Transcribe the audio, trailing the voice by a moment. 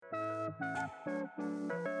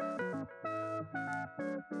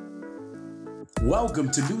Welcome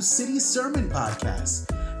to New City Sermon Podcast.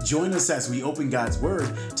 Join us as we open God's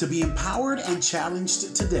Word to be empowered and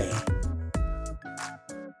challenged today.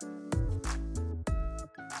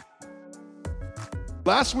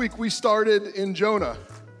 Last week we started in Jonah,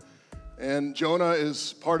 and Jonah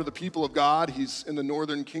is part of the people of God. He's in the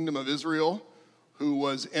northern kingdom of Israel, who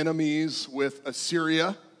was enemies with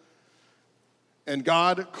Assyria. And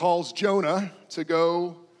God calls Jonah to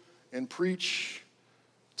go and preach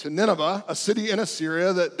to Nineveh, a city in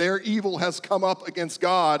Assyria, that their evil has come up against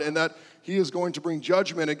God and that he is going to bring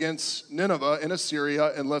judgment against Nineveh in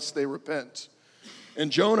Assyria unless they repent.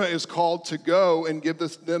 And Jonah is called to go and give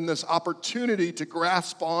them this opportunity to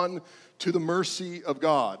grasp on to the mercy of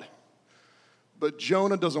God. But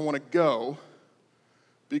Jonah doesn't want to go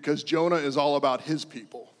because Jonah is all about his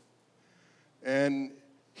people. And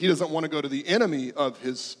he doesn't want to go to the enemy of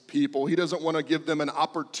his people. He doesn't want to give them an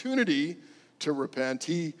opportunity to repent.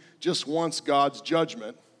 He just wants God's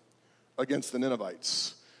judgment against the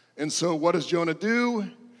Ninevites. And so what does Jonah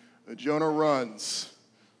do? Jonah runs.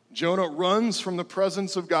 Jonah runs from the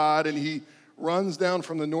presence of God, and he runs down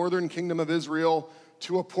from the northern kingdom of Israel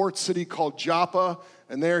to a port city called Joppa,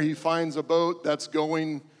 and there he finds a boat that's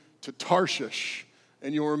going to Tarshish.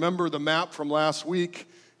 And you'll remember the map from last week.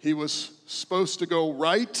 He was supposed to go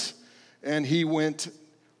right, and he went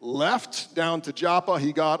left down to Joppa.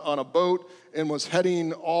 He got on a boat and was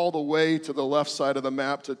heading all the way to the left side of the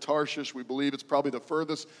map to Tarshish. We believe it's probably the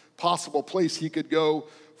furthest possible place he could go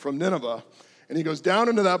from Nineveh. And he goes down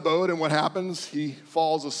into that boat, and what happens? He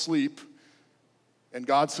falls asleep, and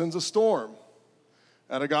God sends a storm.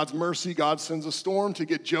 Out of God's mercy, God sends a storm to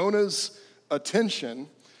get Jonah's attention,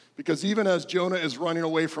 because even as Jonah is running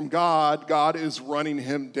away from God, God is running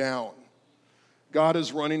him down. God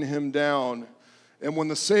is running him down. And when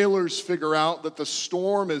the sailors figure out that the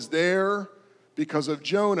storm is there because of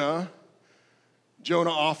Jonah,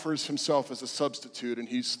 Jonah offers himself as a substitute, and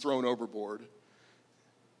he's thrown overboard.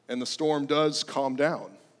 And the storm does calm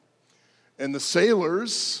down. And the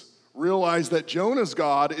sailors realize that Jonah's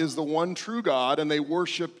God is the one true God, and they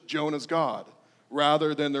worship Jonah's God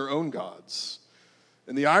rather than their own gods.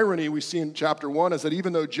 And the irony we see in chapter 1 is that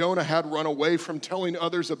even though Jonah had run away from telling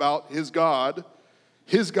others about his God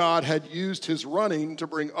had used his running to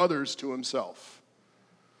bring others to himself.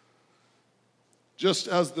 Just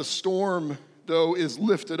as the storm, though, is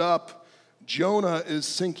lifted up, Jonah is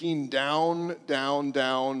sinking down, down,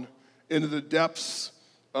 down into the depths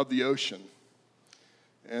of the ocean.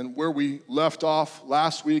 And where we left off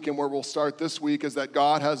last week and where we'll start this week is that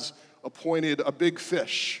God has appointed a big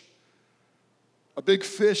fish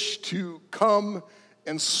to come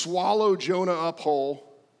and swallow Jonah up whole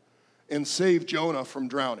and save Jonah from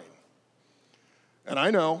drowning. And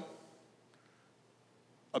I know,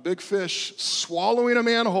 a big fish swallowing a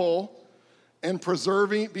man whole and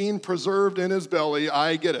being preserved in his belly,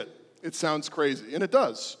 I get it. It sounds crazy, and it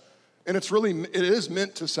does. And it is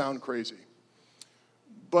meant to sound crazy.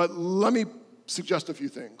 But let me suggest a few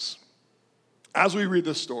things. As we read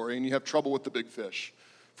this story and you have trouble with the big fish,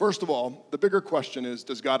 first of all, the bigger question is,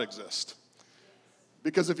 does God exist?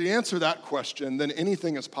 Because if you answer that question, then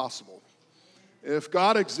anything is possible. If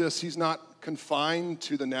God exists, he's not confined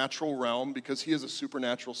to the natural realm because he is a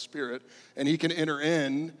supernatural spirit, and he can enter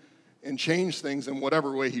in and change things in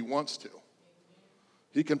whatever way he wants to.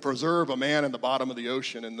 He can preserve a man in the bottom of the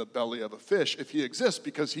ocean in the belly of a fish if he exists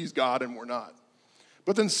because he's God and we're not.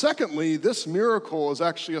 But then secondly, this miracle is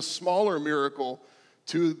actually a smaller miracle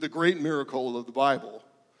to the great miracle of the Bible,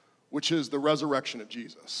 which is the resurrection of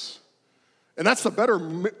Jesus. And that's a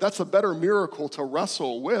better miracle to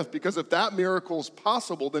wrestle with, because if that miracle is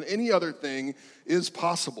possible, then any other thing is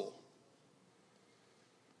possible.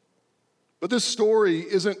 But this story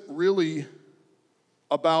isn't really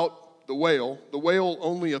about the whale. The whale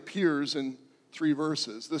only appears in 3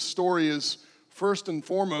 verses. This story is first and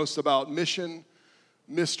foremost about mission,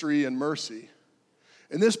 mystery, and mercy.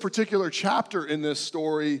 And this particular chapter in this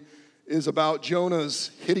story is about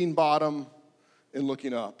Jonah's hitting bottom and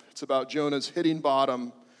looking up. It's about Jonah's hitting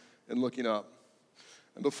bottom and looking up.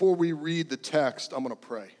 And before we read the text, I'm going to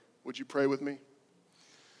pray. Would you pray with me?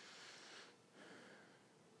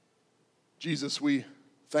 Jesus, we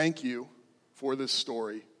thank you for this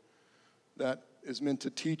story that is meant to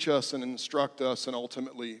teach us and instruct us and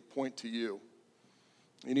ultimately point to you.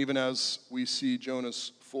 And even as we see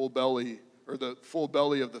Jonah's full belly, or the full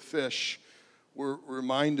belly of the fish, we're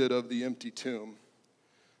reminded of the empty tomb.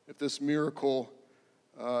 If this miracle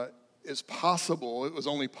is possible, it was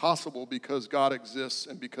only possible because God exists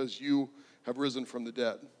and because you have risen from the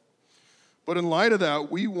dead. But in light of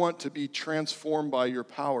that, we want to be transformed by your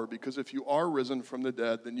power, because if you are risen from the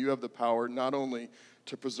dead, then you have the power not only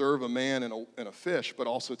to preserve a man and a fish, but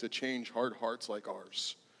also to change hard hearts like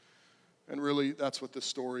ours. And really, that's what this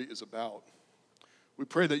story is about. We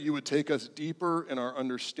pray that you would take us deeper in our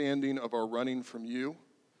understanding of our running from you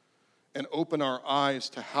and open our eyes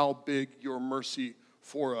to how big your mercy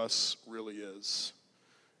for us really is.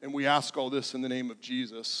 And we ask all this in the name of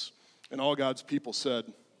Jesus. And all God's people said,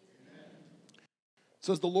 Amen. It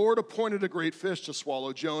says, the Lord appointed a great fish to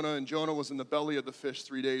swallow Jonah, and Jonah was in the belly of the fish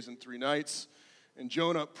 3 days and 3 nights. And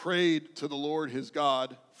Jonah prayed to the Lord his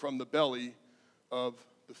God from the belly of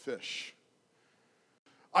the fish.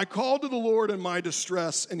 I called to the Lord in my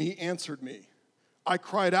distress, and he answered me. I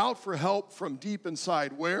cried out for help from deep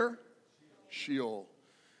inside. Where? Sheol.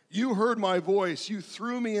 You heard my voice. You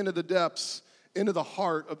threw me into the depths, into the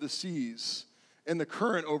heart of the seas, and the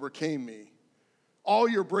current overcame me. All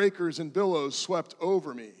your breakers and billows swept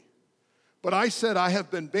over me. But I said, I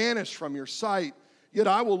have been banished from your sight, yet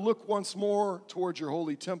I will look once more towards your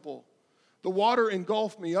holy temple. The water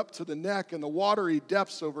engulfed me up to the neck, and the watery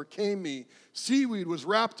depths overcame me. Seaweed was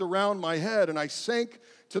wrapped around my head, and I sank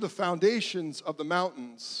to the foundations of the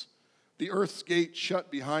mountains. The earth's gate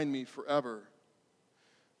shut behind me forever.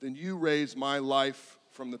 Then you raised my life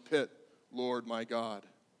from the pit, Lord my God.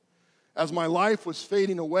 As my life was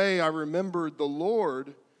fading away, I remembered the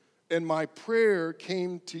Lord, and my prayer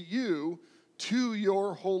came to you, to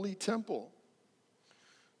your holy temple.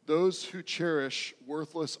 Those who cherish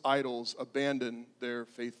worthless idols abandon their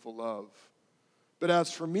faithful love. But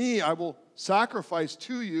as for me, I will sacrifice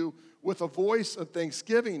to you with a voice of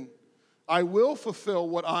thanksgiving. I will fulfill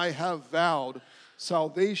what I have vowed.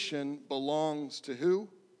 Salvation belongs to who?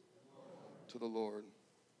 To the Lord.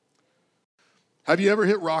 Have you ever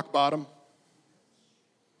hit rock bottom?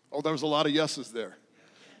 Oh, there was a lot of yeses there.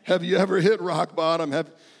 Have you ever hit rock bottom?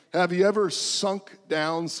 Have you ever sunk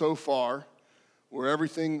down so far where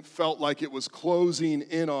everything felt like it was closing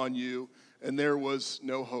in on you and there was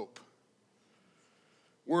no hope?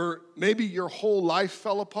 Where maybe your whole life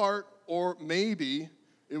fell apart, or maybe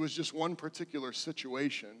it was just one particular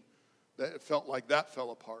situation that it felt like that fell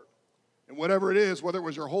apart. And whatever it is, whether it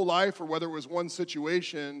was your whole life or whether it was one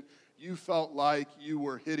situation, you felt like you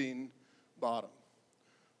were hitting bottom.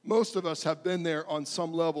 Most of us have been there on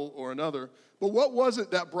some level or another. But what was it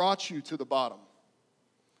that brought you to the bottom?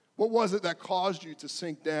 What was it that caused you to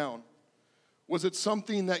sink down? Was it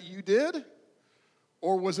something that you did,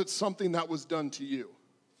 or was it something that was done to you?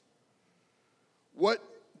 What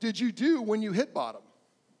did you do when you hit bottom?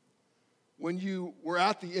 When you were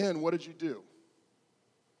at the end, what did you do?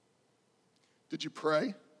 Did you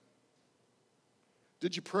pray?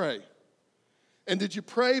 Did you pray? And did you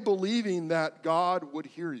pray believing that God would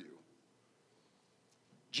hear you?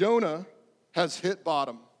 Jonah has hit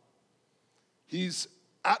bottom. He's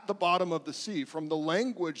at the bottom of the sea. From the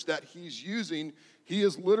language that he's using, he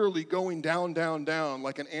is literally going down, down, down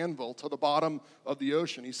like an anvil to the bottom of the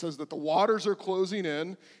ocean. He says that the waters are closing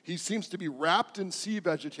in. He seems to be wrapped in sea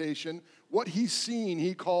vegetation. What he's seeing,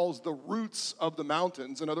 he calls the roots of the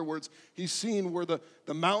mountains. In other words, he's seeing where the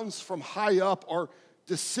mountains from high up are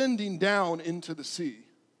descending down into the sea.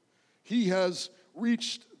 He has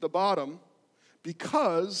reached the bottom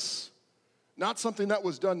because, not something that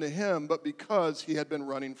was done to him, but because he had been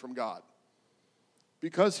running from God.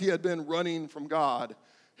 Because he had been running from God,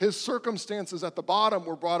 his circumstances at the bottom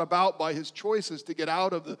were brought about by his choices to get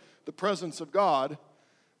out of the presence of God,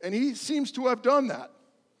 and he seems to have done that.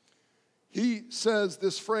 He says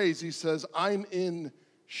this phrase, he says, I'm in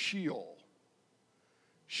Sheol.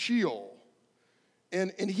 Sheol.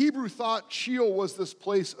 And in Hebrew thought, Sheol was this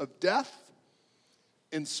place of death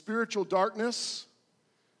and spiritual darkness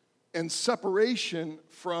and separation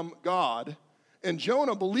from God. And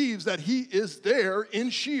Jonah believes that he is there in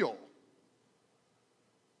Sheol.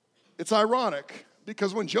 It's ironic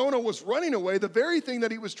because when Jonah was running away, the very thing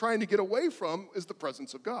that he was trying to get away from is the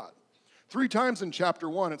presence of God. 3 times in chapter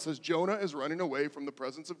 1, it says Jonah is running away from the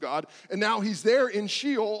presence of God, and now he's there in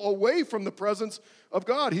Sheol, away from the presence of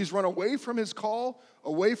God. He's run away from his call,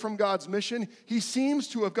 away from God's mission. He seems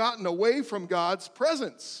to have gotten away from God's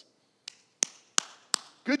presence.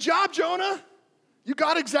 Good job, Jonah. You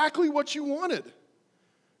got exactly what you wanted.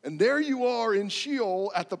 And there you are in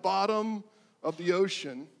Sheol at the bottom of the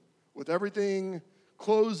ocean with everything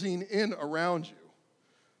closing in around you.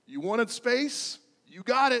 You wanted space? You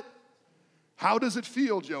got it. How does it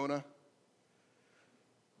feel, Jonah?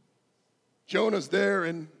 Jonah's there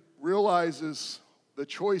and realizes the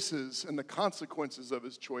choices and the consequences of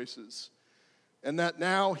his choices, and that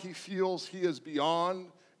now he feels he is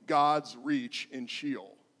beyond God's reach in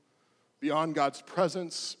Sheol. beyond God's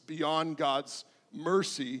presence, beyond God's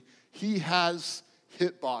mercy, he has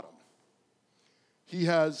hit bottom. He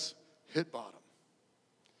has hit bottom.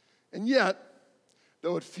 And yet,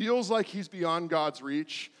 though it feels like he's beyond God's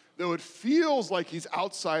reach, though it feels like he's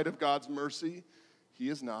outside of God's mercy, he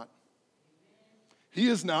is not. He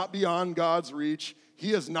is not beyond God's reach.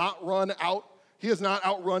 He has not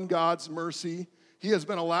outrun God's mercy. He has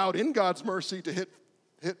been allowed in God's mercy to hit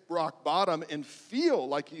rock bottom and feel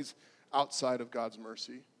like he's outside of God's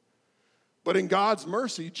mercy. But in God's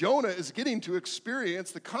mercy, Jonah is getting to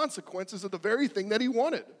experience the consequences of the very thing that he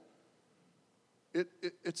wanted.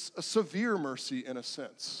 It's a severe mercy in a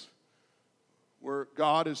sense, where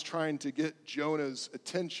God is trying to get Jonah's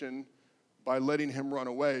attention by letting him run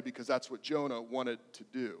away, because that's what Jonah wanted to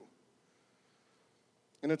do.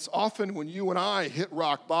 And it's often when you and I hit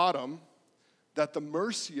rock bottom that the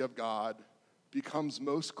mercy of God becomes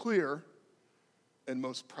most clear and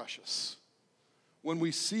most precious. When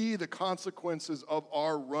we see the consequences of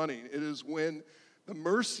our running, it is when the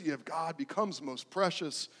mercy of God becomes most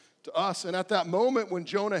precious to us. And at that moment when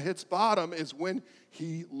Jonah hits bottom is when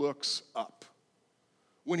he looks up.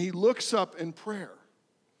 When he looks up in prayer.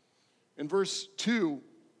 In verse 2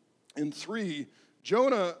 and 3,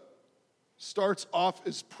 Jonah starts off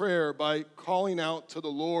his prayer by calling out to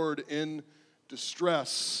the Lord in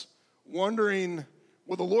distress, wondering,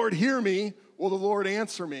 will the Lord hear me? Will the Lord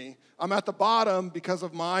answer me? I'm at the bottom because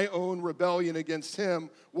of my own rebellion against him.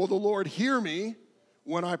 Will the Lord hear me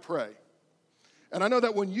when I pray? And I know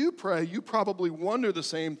that when you pray, you probably wonder the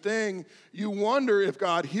same thing. You wonder if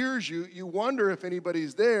God hears you. You wonder if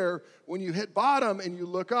anybody's there. When you hit bottom and you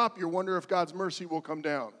look up, you wonder if God's mercy will come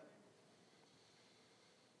down.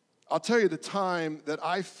 I'll tell you the time that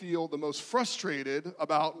I feel the most frustrated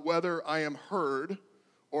about whether I am heard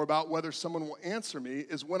or about whether someone will answer me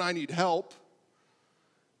is when I need help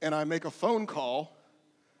and I make a phone call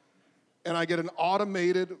and I get an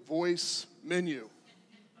automated voice menu.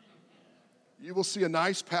 You will see a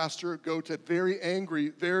nice pastor go to very angry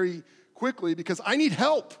very quickly because I need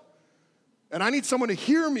help. And I need someone to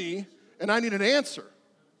hear me, and I need an answer.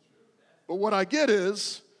 But what I get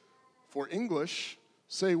is, for English,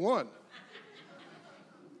 say one.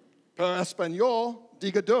 Para Español,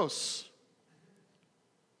 diga dos.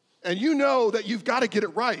 And you know that you've got to get it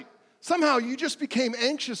right. Somehow you just became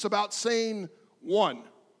anxious about saying one.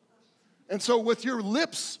 And so with your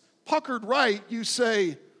lips puckered right, you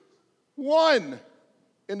say, one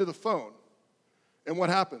into the phone. And what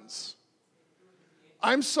happens?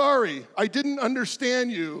 I'm sorry, I didn't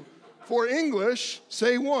understand you. For English,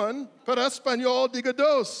 say one. Para Español, diga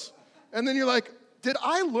dos. And then you're like, did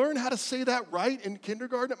I learn how to say that right in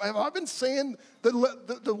kindergarten? Have I been saying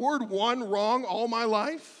the word one wrong all my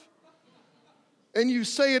life? And you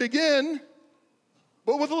say it again,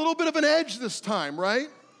 but with a little bit of an edge this time, right?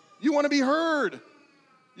 You want to be heard.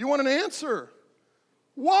 You want an answer.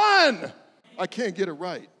 One. I can't get it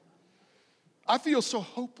right. I feel so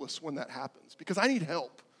hopeless when that happens because I need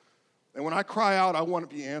help. And when I cry out, I want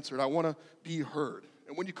to be answered. I want to be heard.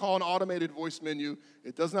 And when you call an automated voice menu,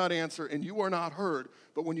 it does not answer and you are not heard.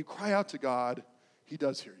 But when you cry out to God, he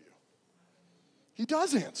does hear you. He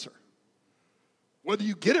does answer, whether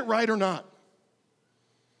you get it right or not.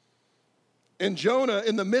 And Jonah,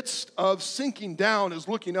 in the midst of sinking down, is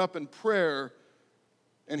looking up in prayer,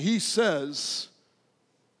 and he says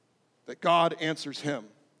that God answers him.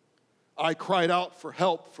 I cried out for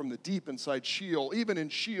help from the deep inside Sheol. Even in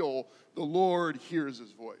Sheol, the Lord hears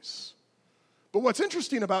his voice. But what's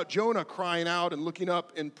interesting about Jonah crying out and looking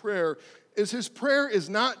up in prayer is his prayer is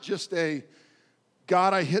not just a,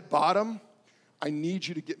 God, I hit bottom, I need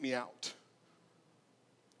you to get me out.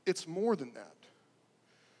 It's more than that.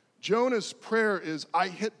 Jonah's prayer is, I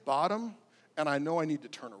hit bottom, and I know I need to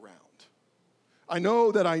turn around. I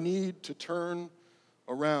know that I need to turn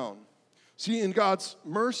around. See, in God's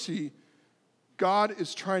mercy, God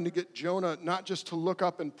is trying to get Jonah not just to look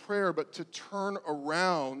up in prayer, but to turn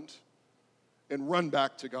around and run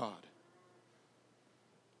back to God.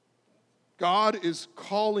 God is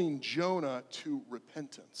calling Jonah to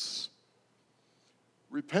repentance.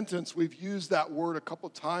 Repentance, we've used that word a couple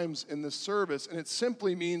times in this service, and it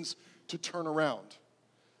simply means to turn around.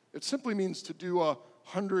 It simply means to do a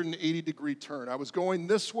 180-degree turn. I was going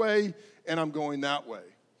this way, and I'm going that way.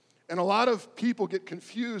 And a lot of people get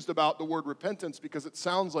confused about the word repentance because it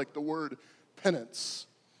sounds like the word penance.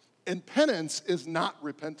 And penance is not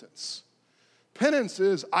repentance. Penance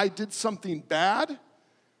is, I did something bad,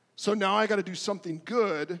 so now I got to do something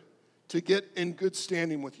good to get in good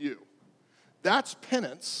standing with you. That's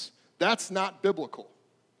penance. That's not biblical.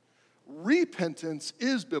 repentance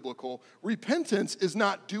is biblical. Repentance is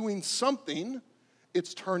not doing something,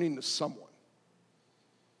 it's turning to someone.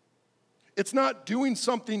 It's not doing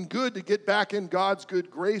something good to get back in God's good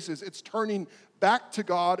graces. It's turning back to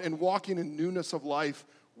God and walking in newness of life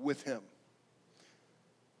with Him.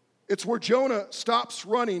 It's where Jonah stops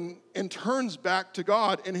running and turns back to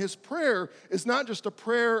God. And his prayer is not just a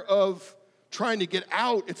prayer of trying to get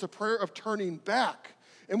out, it's a prayer of turning back.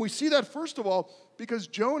 And we see that, first of all, because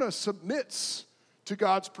Jonah submits to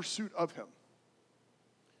God's pursuit of him.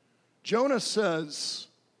 Jonah says,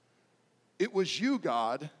 "It was you,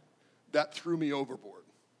 God, that threw me overboard."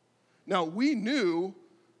 Now, we knew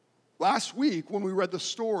last week when we read the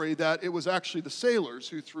story that it was actually the sailors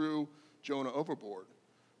who threw Jonah overboard.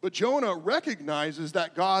 But Jonah recognizes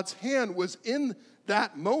that God's hand was in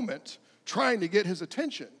that moment trying to get his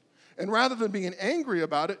attention. And rather than being angry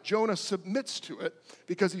about it, Jonah submits to it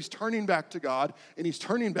because he's turning back to God and he's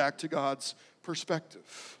turning back to God's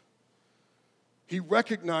perspective. He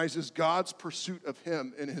recognizes God's pursuit of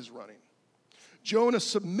him in his running. Jonah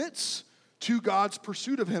submits to God's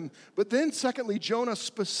pursuit of him. But then, secondly, Jonah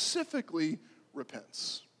specifically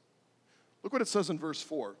repents. Look what it says in verse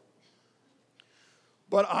 4.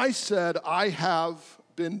 "But I said, I have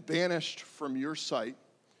been banished from your sight,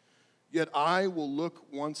 yet I will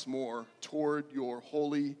look once more toward your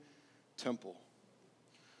holy temple."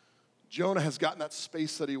 Jonah has gotten that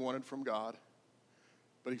space that he wanted from God,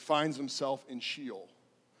 but he finds himself in Sheol.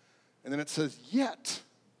 And then it says, "Yet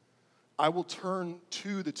I will turn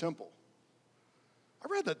to the temple." I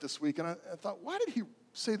read that this week, and I thought, why did he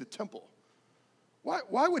say the temple?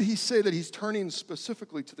 Why would he say that he's turning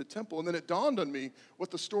specifically to the temple? And then it dawned on me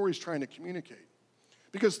what the story is trying to communicate.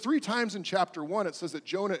 Because 3 times in chapter 1, it says that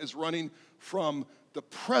Jonah is running from the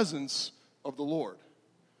presence of the Lord.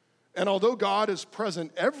 And although God is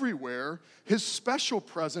present everywhere, his special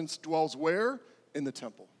presence dwells where? In the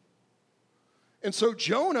temple. And so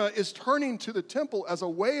Jonah is turning to the temple as a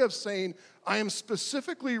way of saying, I am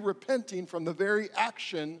specifically repenting from the very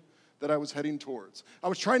action that I was heading towards. I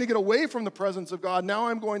was trying to get away from the presence of God. Now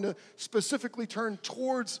I'm going to specifically turn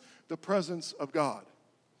towards the presence of God.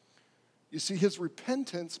 You see, his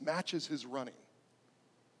repentance matches his running.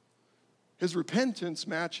 His repentance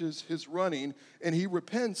matches his running, and he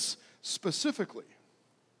repents specifically.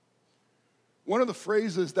 One of the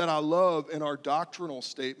phrases that I love in our doctrinal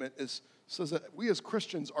statement says that we as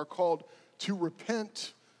Christians are called to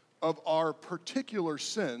repent of our particular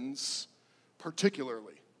sins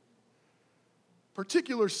particularly.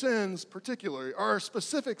 Particular sins particularly, our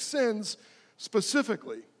specific sins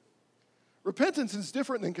specifically. Repentance is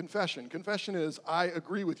different than confession. Confession is, I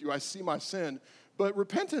agree with you, I see my sin. But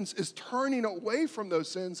repentance is turning away from those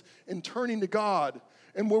sins and turning to God.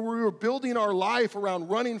 And where we were building our life around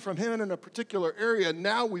running from Him in a particular area,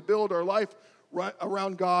 now we build our life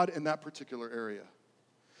around God in that particular area.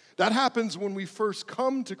 That happens when we first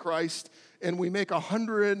come to Christ and we make a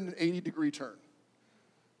 180-degree turn.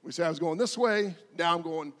 We say, I was going this way, now I'm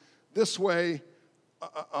going this way.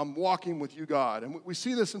 I'm walking with you, God. And we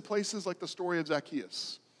see this in places like the story of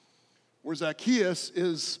Zacchaeus, where Zacchaeus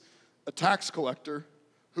is a tax collector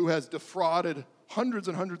who has defrauded hundreds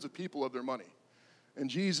and hundreds of people of their money. And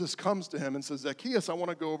Jesus comes to him and says, Zacchaeus, I want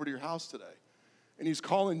to go over to your house today. And he's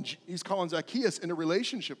calling Zacchaeus in a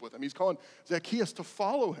relationship with him. He's calling Zacchaeus to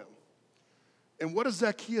follow him. And what does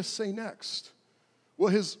Zacchaeus say next? Well,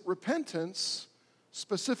 his repentance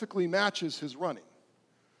specifically matches his running.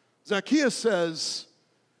 Zacchaeus says,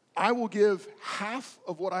 I will give half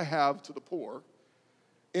of what I have to the poor,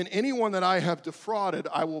 and anyone that I have defrauded,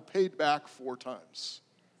 I will pay back 4 times.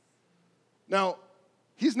 Now,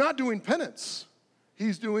 he's not doing penance.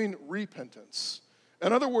 He's doing repentance.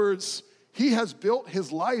 In other words, he has built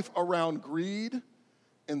his life around greed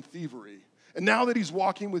and thievery. And now that he's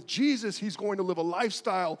walking with Jesus, he's going to live a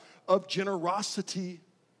lifestyle of generosity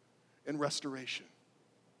and restoration.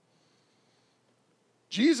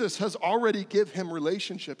 Jesus has already given him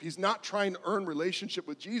relationship. He's not trying to earn relationship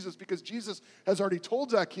with Jesus because Jesus has already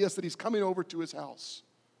told Zacchaeus that he's coming over to his house.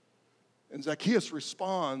 And Zacchaeus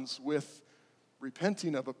responds with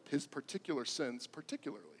repenting of his particular sins,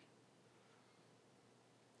 particularly,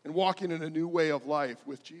 and walking in a new way of life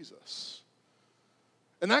with Jesus.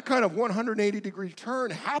 And that kind of 180-degree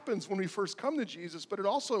turn happens when we first come to Jesus, but it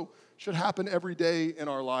also should happen every day in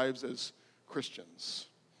our lives as Christians.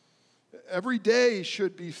 Every day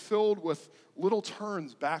should be filled with little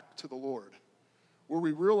turns back to the Lord, where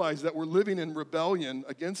we realize that we're living in rebellion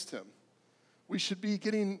against Him. We should be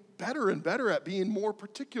getting better and better at being more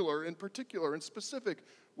particular and specific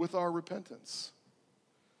with our repentance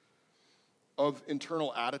of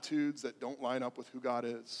internal attitudes that don't line up with who God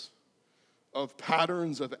is, of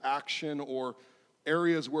patterns of action or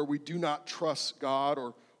areas where we do not trust God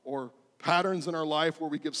or patterns in our life where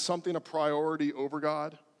we give something a priority over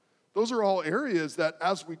God. Those are all areas that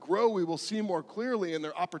as we grow, we will see more clearly, and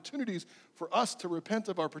there are opportunities for us to repent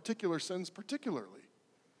of our particular sins particularly.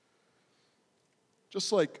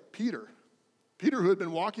 Just like Peter, who had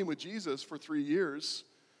been walking with Jesus for 3 years,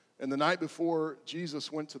 and the night before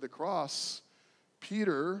Jesus went to the cross,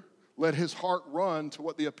 Peter let his heart run to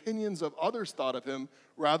what the opinions of others thought of him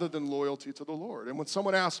rather than loyalty to the Lord. And when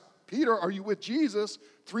someone asks, Peter, are you with Jesus?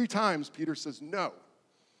 3 times, Peter says, no,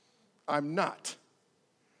 I'm not.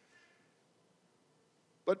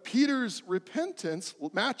 But Peter's repentance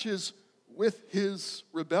matches with his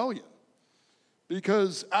rebellion.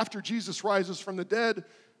 Because after Jesus rises from the dead,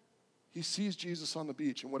 he sees Jesus on the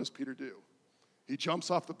beach. And what does Peter do? He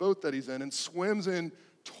jumps off the boat that he's in and swims in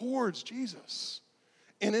towards Jesus.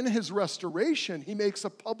 And in his restoration, he makes a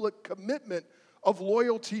public commitment of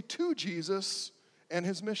loyalty to Jesus and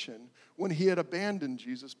his mission when he had abandoned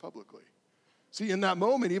Jesus publicly. See, in that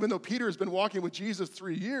moment, even though Peter has been walking with Jesus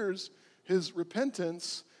 3 years, his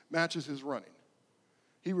repentance matches his running.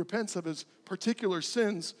 He repents of his particular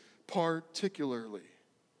sins particularly.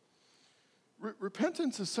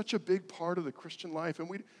 Repentance is such a big part of the Christian life, and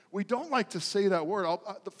we don't like to say that word.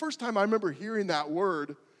 The first time I remember hearing that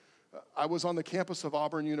word, I was on the campus of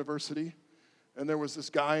Auburn University, and there was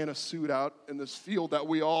this guy in a suit out in this field that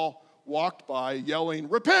we all walked by yelling,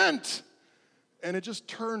 "Repent!" And it just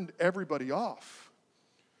turned everybody off.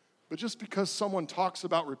 But just because someone talks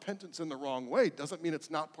about repentance in the wrong way doesn't mean it's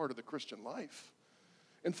not part of the Christian life.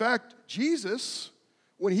 In fact, Jesus,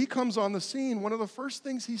 when he comes on the scene, one of the first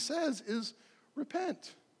things he says is,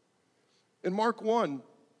 repent. In Mark 1,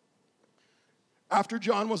 after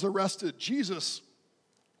John was arrested, Jesus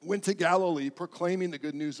went to Galilee proclaiming the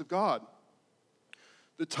good news of God.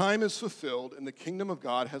 The time is fulfilled and the kingdom of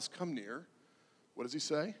God has come near. What does he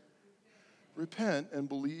say? Repent and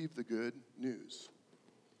believe the good news.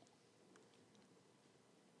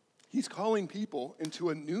 He's calling people into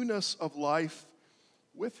a newness of life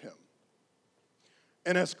with him.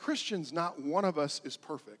 And as Christians, not one of us is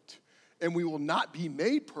perfect, and we will not be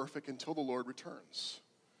made perfect until the Lord returns,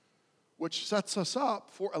 which sets us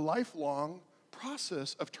up for a lifelong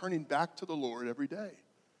process of turning back to the Lord every day.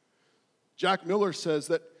 Jack Miller says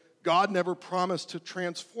that God never promised to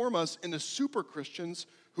transform us into super Christians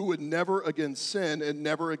who would never again sin and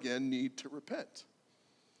never again need to repent.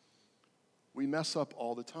 We mess up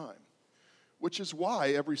all the time, which is why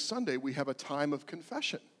every Sunday we have a time of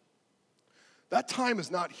confession. That time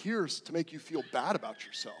is not here to make you feel bad about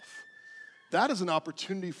yourself. That is an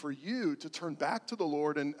opportunity for you to turn back to the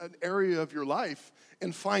Lord in an area of your life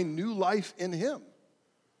and find new life in him.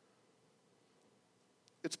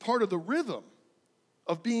 It's part of the rhythm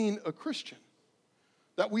of being a Christian,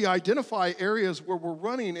 that we identify areas where we're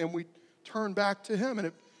running and we turn back to him. And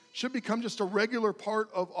it should become just a regular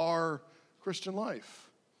part of our Christian life.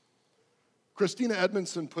 Christina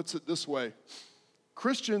Edmondson puts it this way: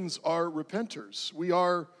 Christians are repenters. We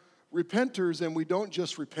are repenters, and we don't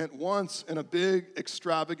just repent once in a big,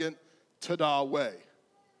 extravagant, ta-da way.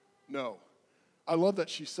 No. I love that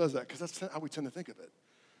she says that because that's how we tend to think of it.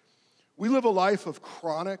 We live a life of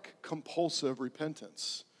chronic, compulsive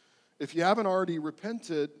repentance. If you haven't already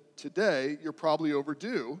repented today, you're probably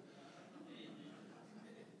overdue.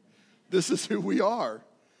 This is who we are.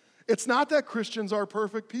 It's not that Christians are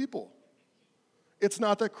perfect people. It's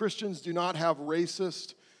not that Christians do not have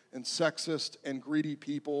racist and sexist and greedy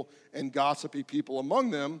people and gossipy people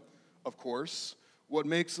among them, of course. What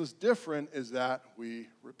makes us different is that we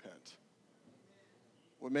repent.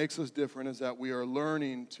 What makes us different is that we are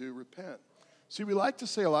learning to repent. See, we like to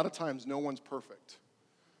say a lot of times no one's perfect.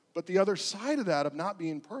 But the other side of that, of not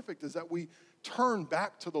being perfect, is that we turn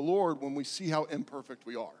back to the Lord when we see how imperfect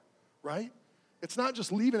we are, right? It's not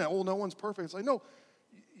just leaving that, no one's perfect. It's like, no,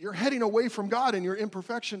 you're heading away from God in your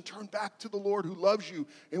imperfection. Turn back to the Lord who loves you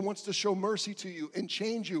and wants to show mercy to you and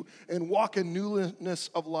change you and walk in newness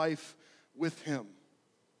of life with him.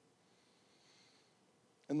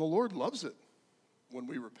 And the Lord loves it when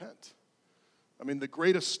we repent. I mean, the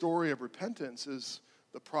greatest story of repentance is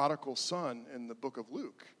the prodigal son in the book of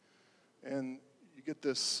Luke. And you get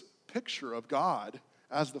this picture of God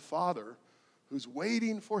as the father who's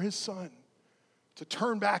waiting for his son to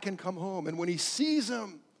turn back and come home. And when he sees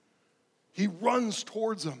him, he runs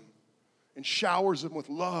towards him and showers him with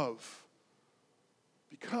love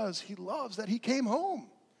because he loves that he came home.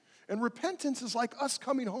 And repentance is like us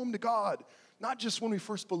coming home to God, not just when we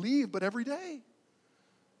first believe, but every day.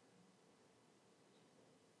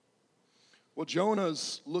 Well,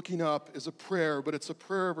 Jonah's looking up is a prayer, but it's a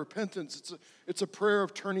prayer of repentance. It's a prayer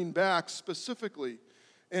of turning back specifically.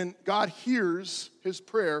 And God hears his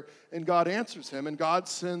prayer, and God answers him, and God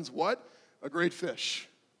sends what? A great fish.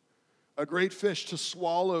 A great fish to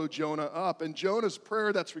swallow Jonah up. And Jonah's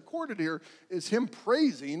prayer that's recorded here is him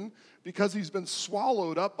praising because he's been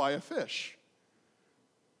swallowed up by a fish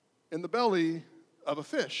in the belly of a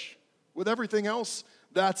fish with everything else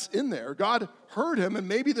that's in there. God heard him, and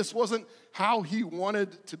maybe this wasn't how he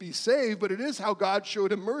wanted to be saved, but it is how God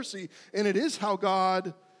showed him mercy, and it is how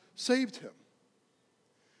God saved him.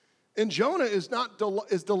 And Jonah is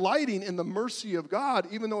delighting in the mercy of God,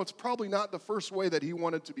 even though it's probably not the first way that he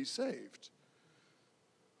wanted to be saved.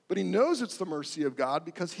 But he knows it's the mercy of God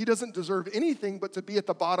because he doesn't deserve anything but to be at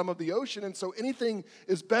the bottom of the ocean, and so anything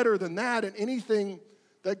is better than that, and anything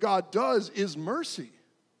that God does is mercy.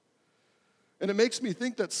 And it makes me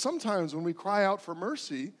think that sometimes when we cry out for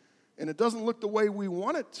mercy and it doesn't look the way we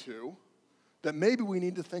want it to, that maybe we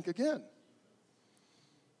need to think again.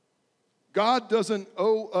 God doesn't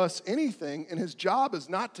owe us anything, and his job is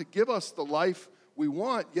not to give us the life we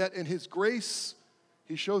want, yet in his grace,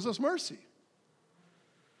 he shows us mercy.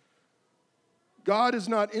 God is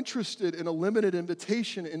not interested in a limited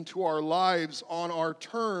invitation into our lives on our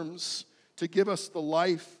terms to give us the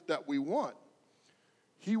life that we want.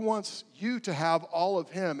 He wants you to have all of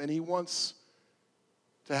him, and he wants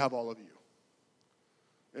to have all of you.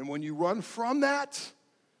 And when you run from that,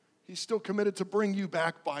 he's still committed to bring you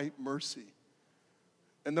back by mercy.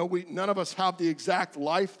 And though none of us have the exact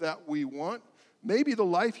life that we want, maybe the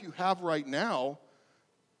life you have right now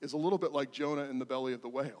is a little bit like Jonah in the belly of the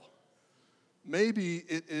whale. Maybe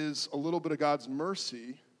it is a little bit of God's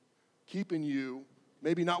mercy keeping you,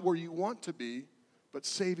 maybe not where you want to be, but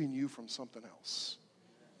saving you from something else.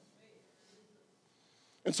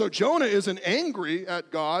 And so Jonah isn't angry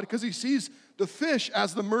at God because he sees the fish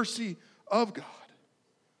as the mercy of God.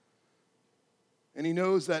 And he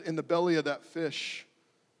knows that in the belly of that fish,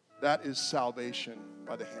 that is salvation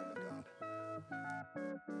by the hand of God.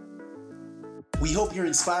 We hope you're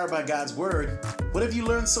inspired by God's word. What have you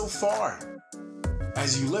learned so far?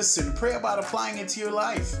 As you listen, pray about applying it to your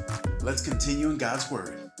life. Let's continue in God's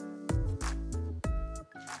word.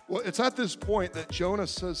 Well, it's at this point that Jonah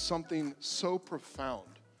says something so profound.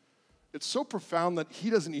 It's so profound that he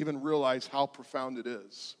doesn't even realize how profound it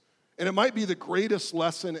is. And it might be the greatest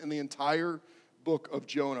lesson in the entire book of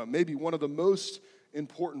Jonah, maybe one of the most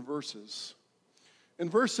important verses. In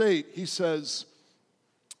verse 8, he says,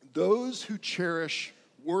 "Those who cherish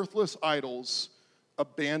worthless idols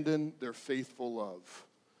abandon their faithful love."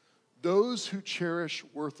 Those who cherish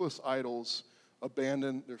worthless idols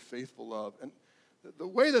abandon their faithful love. And the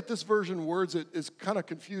way that this version words it is kind of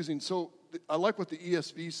confusing. So I like what the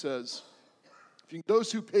ESV says.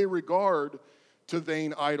 Those who pay regard to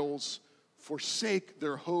vain idols forsake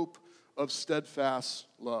their hope of steadfast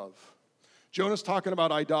love. Jonah's talking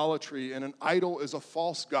about idolatry, and an idol is a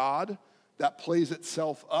false god that plays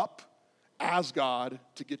itself up as God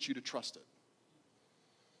to get you to trust it.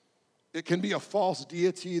 It can be a false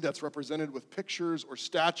deity that's represented with pictures or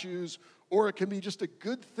statues, or it can be just a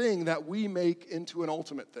good thing that we make into an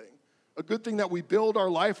ultimate thing, a good thing that we build our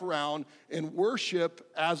life around and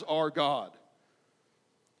worship as our God.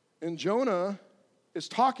 And Jonah is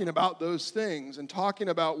talking about those things and talking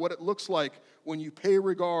about what it looks like when you pay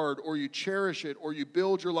regard or you cherish it or you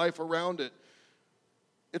build your life around it.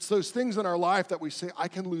 It's those things in our life that we say, I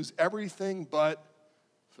can lose everything but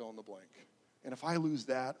fill in the blank. And if I lose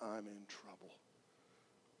that, I'm in trouble.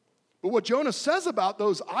 But what Jonah says about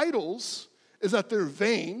those idols is that they're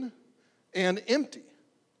vain and empty.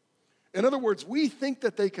 In other words, we think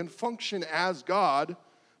that they can function as God,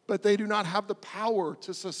 but they do not have the power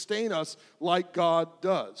to sustain us like God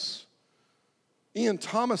does. Ian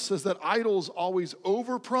Thomas says that idols always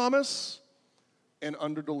overpromise and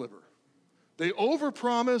underdeliver. They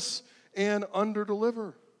overpromise and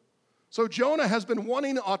underdeliver. So Jonah has been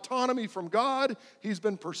wanting autonomy from God. He's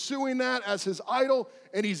been pursuing that as his idol,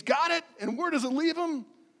 and he's got it. And where does it leave him?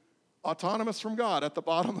 Autonomous from God at the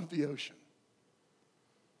bottom of the ocean.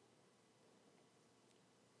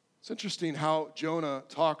 It's interesting how Jonah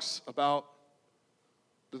talks about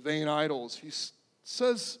the vain idols. He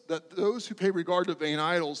says that those who pay regard to vain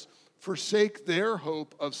idols forsake their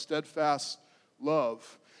hope of steadfast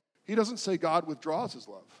love. He doesn't say God withdraws his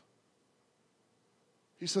love.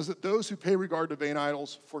 He says that those who pay regard to vain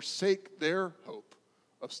idols forsake their hope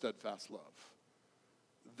of steadfast love.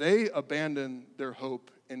 They abandon their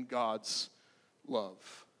hope in God's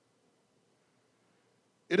love.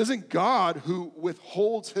 It isn't God who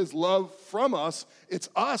withholds his love from us. It's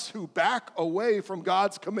us who back away from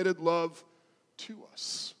God's committed love to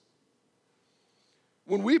us.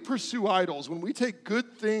 When we pursue idols, when we take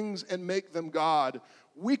good things and make them God,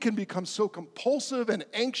 we can become so compulsive and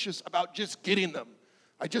anxious about just getting them.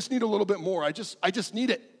 I just need a little bit more. I just need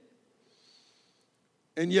it.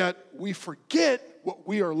 And yet we forget what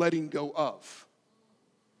we are letting go of.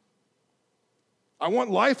 I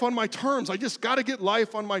want life on my terms. I just got to get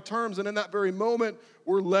life on my terms. And in that very moment,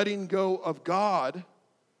 we're letting go of God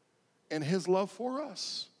and his love for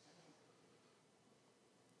us.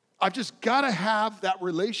 I've just got to have that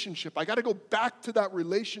relationship. I got to go back to that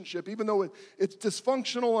relationship, even though it's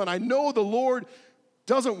dysfunctional and I know the Lord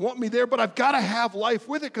doesn't want me there, but I've got to have life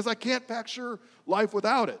with it because I can't picture life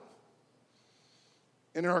without it.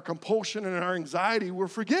 And in our compulsion and in our anxiety, we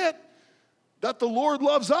forget that the Lord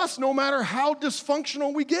loves us no matter how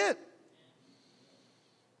dysfunctional we get.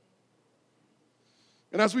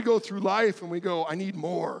 And as we go through life and we go, I need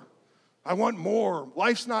more. I want more.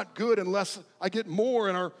 Life's not good unless I get more.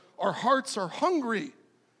 And our hearts are hungry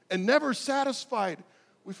and never satisfied.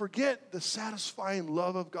 We forget the satisfying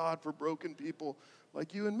love of God for broken people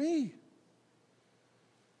like you and me.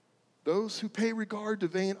 Those who pay regard to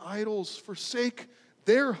vain idols forsake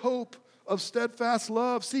their hope of steadfast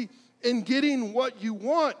love. See, in getting what you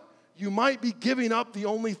want, you might be giving up the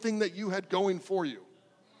only thing that you had going for you.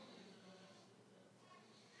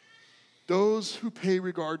 Those who pay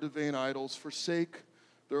regard to vain idols forsake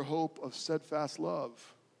their hope of steadfast love.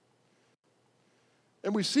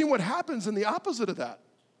 And we've seen what happens in the opposite of that.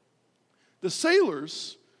 The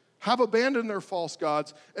sailors have abandoned their false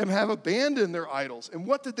gods and have abandoned their idols. And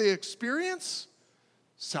what did they experience?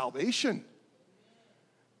 Salvation.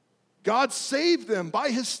 God saved them by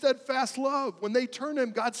his steadfast love. When they turned to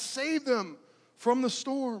him, God saved them from the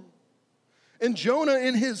storm. And Jonah,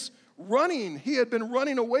 in his running, he had been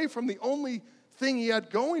running away from the only thing he had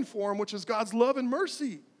going for him, which is God's love and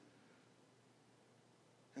mercy.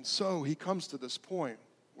 And so he comes to this point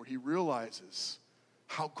where he realizes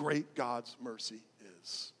how great God's mercy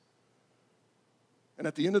is. And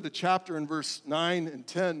at the end of the chapter, in verse 9 and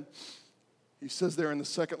 10, he says there in the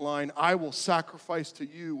second line, I will sacrifice to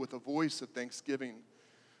you with a voice of thanksgiving.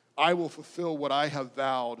 I will fulfill what I have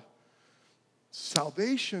vowed.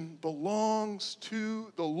 Salvation belongs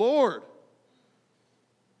to the Lord.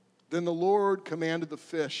 Then the Lord commanded the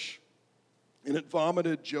fish, and it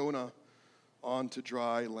vomited Jonah onto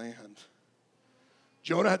dry land.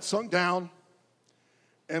 Jonah had sunk down,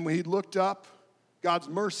 and when he looked up, God's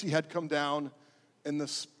mercy had come down, and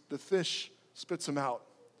the fish spits him out.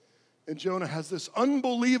 And Jonah has this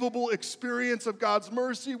unbelievable experience of God's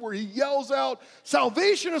mercy where he yells out,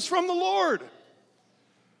 salvation is from the Lord.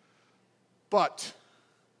 But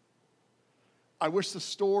I wish the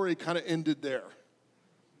story kind of ended there.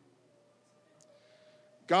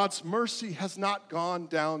 God's mercy has not gone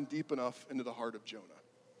down deep enough into the heart of Jonah.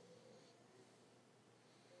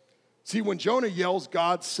 See, when Jonah yells,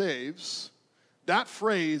 God saves, that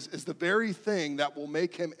phrase is the very thing that will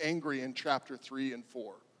make him angry in chapter 3 and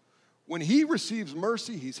 4. When he receives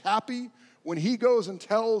mercy, he's happy. When he goes and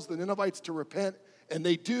tells the Ninevites to repent, and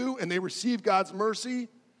they do, and they receive God's mercy,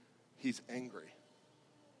 he's angry.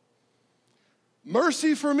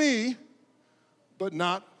 Mercy for me, but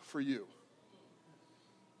not for you.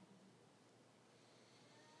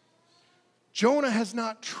 Jonah has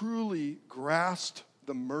not truly grasped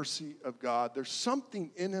the mercy of God. There's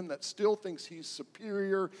something in him that still thinks he's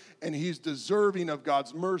superior and he's deserving of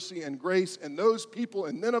God's mercy and grace. And those people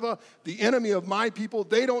in Nineveh, the enemy of my people,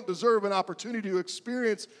 they don't deserve an opportunity to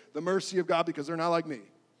experience the mercy of God because they're not like me.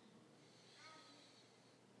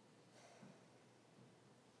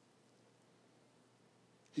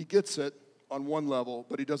 He gets it on one level,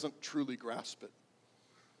 but he doesn't truly grasp it.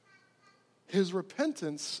 His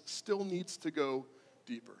repentance still needs to go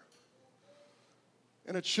deeper.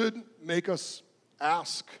 And it should make us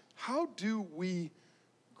ask, how do we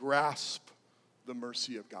grasp the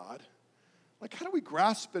mercy of God? Like, how do we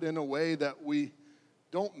grasp it in a way that we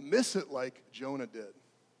don't miss it like Jonah did?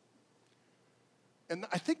 And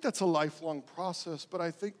I think that's a lifelong process, but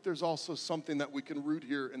I think there's also something that we can root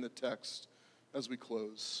here in the text as we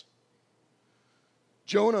close.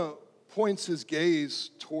 Jonah points his gaze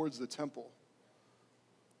towards the temple.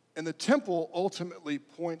 And the temple ultimately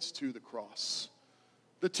points to the cross.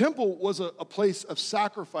 The temple was a place of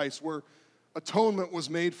sacrifice where atonement was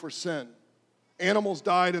made for sin. Animals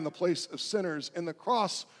died in the place of sinners, and the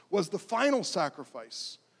cross was the final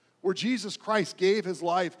sacrifice where Jesus Christ gave his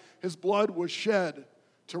life. His blood was shed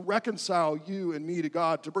to reconcile you and me to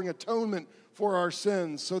God, to bring atonement for our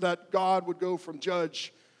sins so that God would go from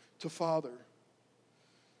judge to father.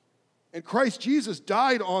 And Christ Jesus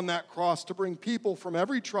died on that cross to bring people from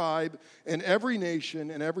every tribe and every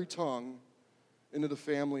nation and every tongue into the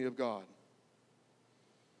family of God.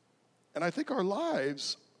 And I think our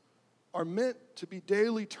lives are meant to be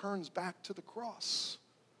daily turns back to the cross,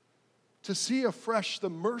 to see afresh the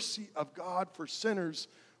mercy of God for sinners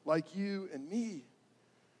like you and me.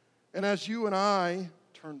 And as you and I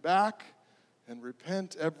turn back and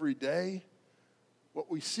repent every day,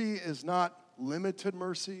 what we see is not limited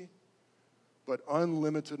mercy, but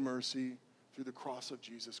unlimited mercy through the cross of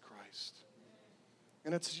Jesus Christ.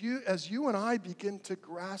 And it's as you and I begin to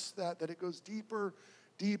grasp that it goes deeper,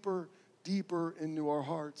 deeper, deeper into our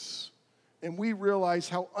hearts. And we realize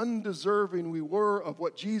how undeserving we were of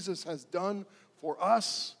what Jesus has done for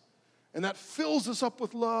us. And that fills us up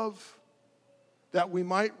with love that we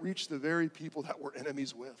might reach the very people that we're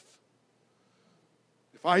enemies with.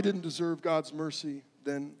 If I didn't deserve God's mercy,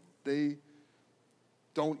 then they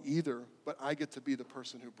don't either, but I get to be the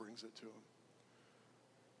person who brings it to them.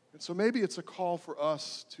 And so maybe it's a call for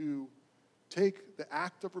us to take the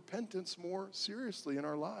act of repentance more seriously in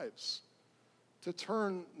our lives, to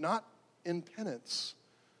turn not in penance,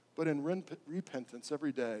 but in repentance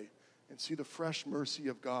every day and see the fresh mercy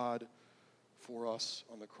of God for us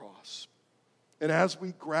on the cross. And as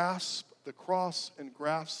we grasp the cross and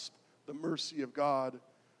grasp the mercy of God,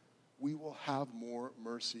 we will have more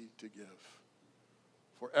mercy to give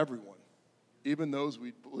for everyone, even those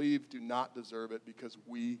we believe do not deserve it, because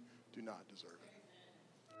we do not deserve it.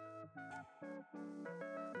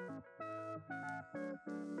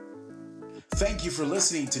 Thank you for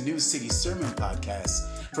listening to New City Sermon Podcast.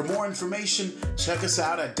 For more information, check us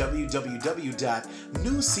out at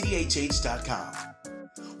www.newcityhh.com.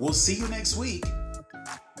 We'll see you next week.